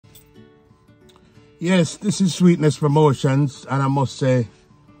Yes, this is Sweetness Promotions, and I must say,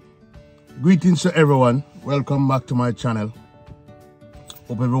 greetings to everyone. Welcome back to my channel.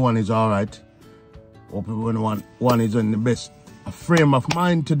 Hope everyone is all right. Hope everyone is in the best frame of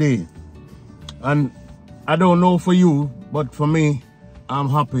mind today. And I don't know for you, but for me, I'm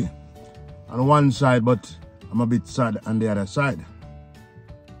happy on one side, but I'm a bit sad on the other side.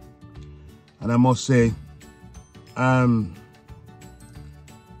 And I must say,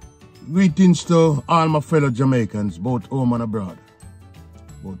 greetings to all my fellow Jamaicans, both home and abroad.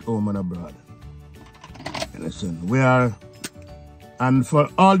 Both home and abroad. Listen, and for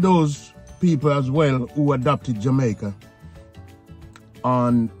all those people as well who adopted Jamaica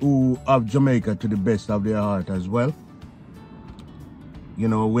and who have Jamaica to the best of their heart as well. You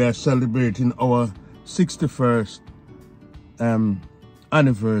know, we are celebrating our 61st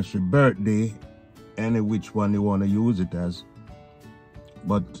anniversary, birthday, any which one you want to use it as.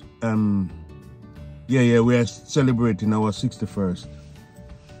 But yeah, we are celebrating our 61st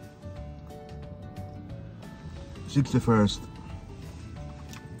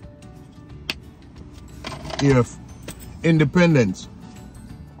year of independence.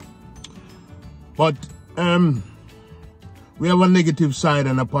 But we have a negative side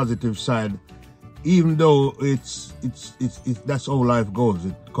and a positive side, even though it's that's how life goes.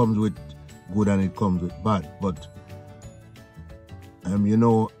 It comes with good and it comes with bad. But you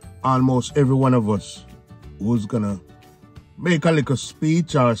know, almost every one of us who's gonna make a little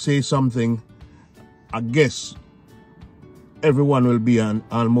speech or say something, I guess everyone will be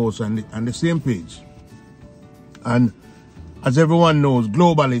almost on the same page. And as everyone knows,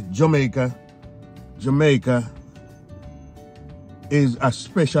 globally, Jamaica is a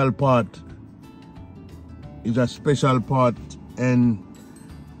special part. In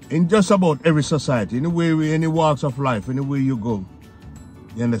just about every society, any walks of life, anywhere you go.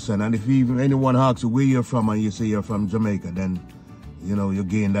 You understand? And if even anyone asks you where you're from and you say you're from Jamaica, then, you know, you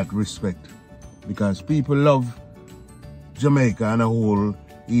gain that respect. Because people love Jamaica on a whole,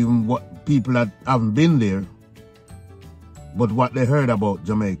 even what people that haven't been there, but what they heard about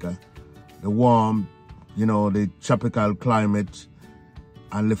Jamaica, the warm, you know, the tropical climate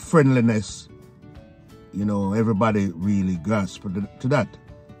and the friendliness, you know, everybody really grasped to that.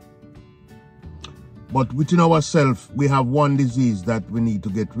 But within ourselves, we have one disease that we need to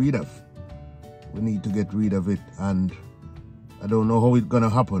get rid of. We need to get rid of it, and I don't know how it's gonna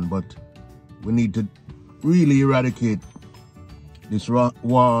happen, but we need to really eradicate this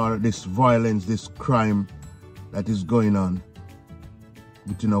war, this violence, this crime that is going on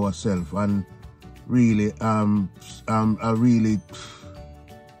within ourselves. And really, I'm really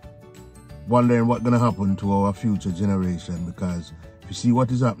wondering what's gonna happen to our future generation, because if you see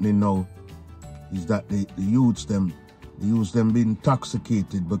what is happening now, is that the youths them being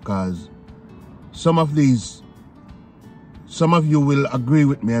intoxicated, because some of you will agree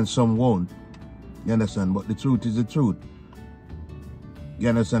with me and some won't. You understand? But the truth is the truth. You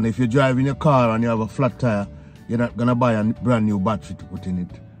understand? If you're driving your car and you have a flat tire, you're not gonna buy a brand new battery to put in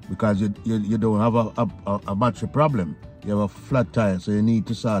it, because you don't have a battery problem. You have a flat tire, so you need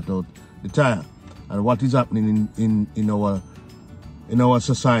to sort out the tire. And what is happening in our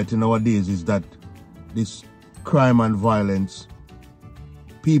society nowadays is that this crime and violence,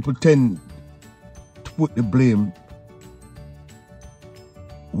 people tend to put the blame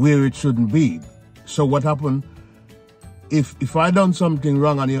where it shouldn't be. So what happened, if I done something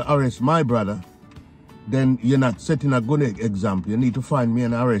wrong and you arrest my brother, then you're not setting a good example. You need to find me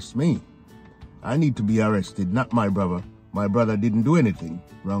and arrest me. I need to be arrested, not my brother. My brother didn't do anything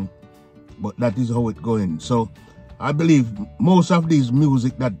wrong, but that is how it's going. So I believe most of these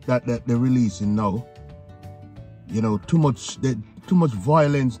music that they're releasing now, you know, too much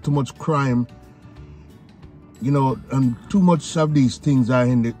violence, too much crime, you know, and too much of these things are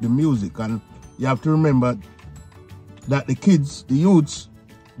in the music. And you have to remember that the kids, the youths,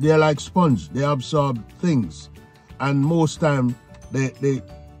 they're like sponge. They absorb things, and most time the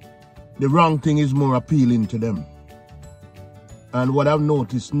wrong thing is more appealing to them. And what I've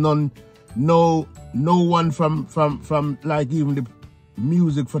noticed, no one from like even the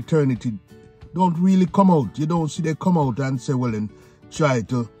music fraternity don't really come out. You don't see they come out and say, well, and try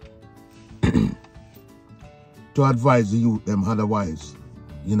to to advise the youth them otherwise.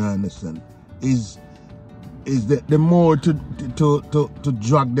 You know, understand? Is the more to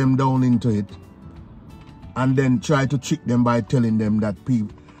drag them down into it, and then try to trick them by telling them that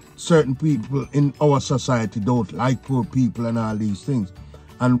certain people in our society don't like poor people and all these things,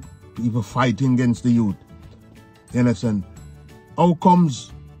 and people fighting against the youth. You understand? How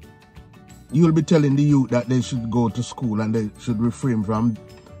comes you'll be telling the youth that they should go to school and they should refrain from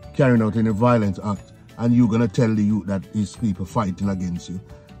carrying out any violent act, and you're gonna tell the youth that these people fighting against you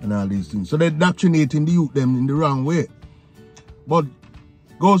and all these things. So they're indoctrinating the youth them in the wrong way. But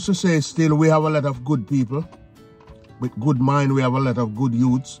goes to say still we have a lot of good people with good mind. We have a lot of good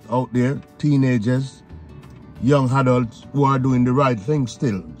youths out there, teenagers, young adults who are doing the right thing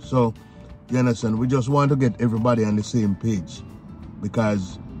still. So you understand, we just want to get everybody on the same page,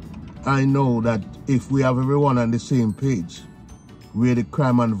 because I know that if we have everyone on the same page where the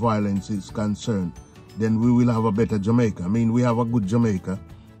crime and violence is concerned, then we will have a better Jamaica. I mean, we have a good Jamaica,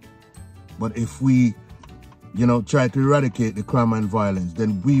 but if we, you know, try to eradicate the crime and violence,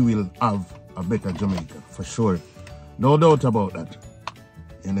 then we will have a better Jamaica, for sure. No doubt about that,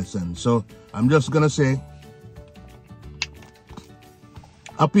 you understand? So I'm just gonna say,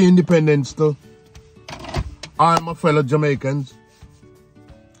 happy independence to all my fellow Jamaicans,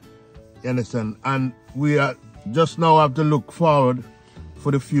 you understand? And we are just now have to look forward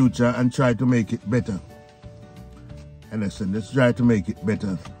for the future and try to make it better. Understand? Let's try to make it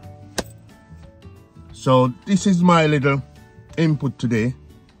better. So this is my little input today.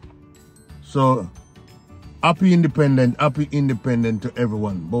 So happy independent to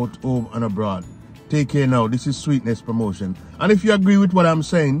everyone, both home and abroad. Take care now. This is Sweetness Promotion. And if you agree with what I'm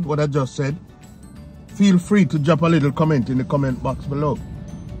saying, what I just said, feel free to drop a little comment in the comment box below.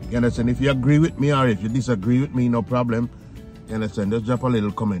 You understand? If you agree with me or if you disagree with me, no problem. You understand? Just drop a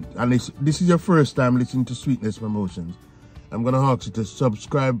little comment. And if this is your first time listening to Sweetness Promotions, I'm going to ask you to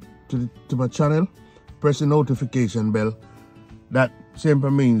subscribe to my channel. Press the notification bell. That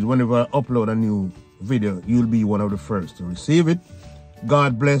simply means whenever I upload a new video, you'll be one of the first to receive it.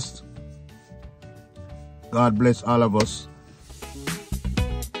 God bless. God bless all of us.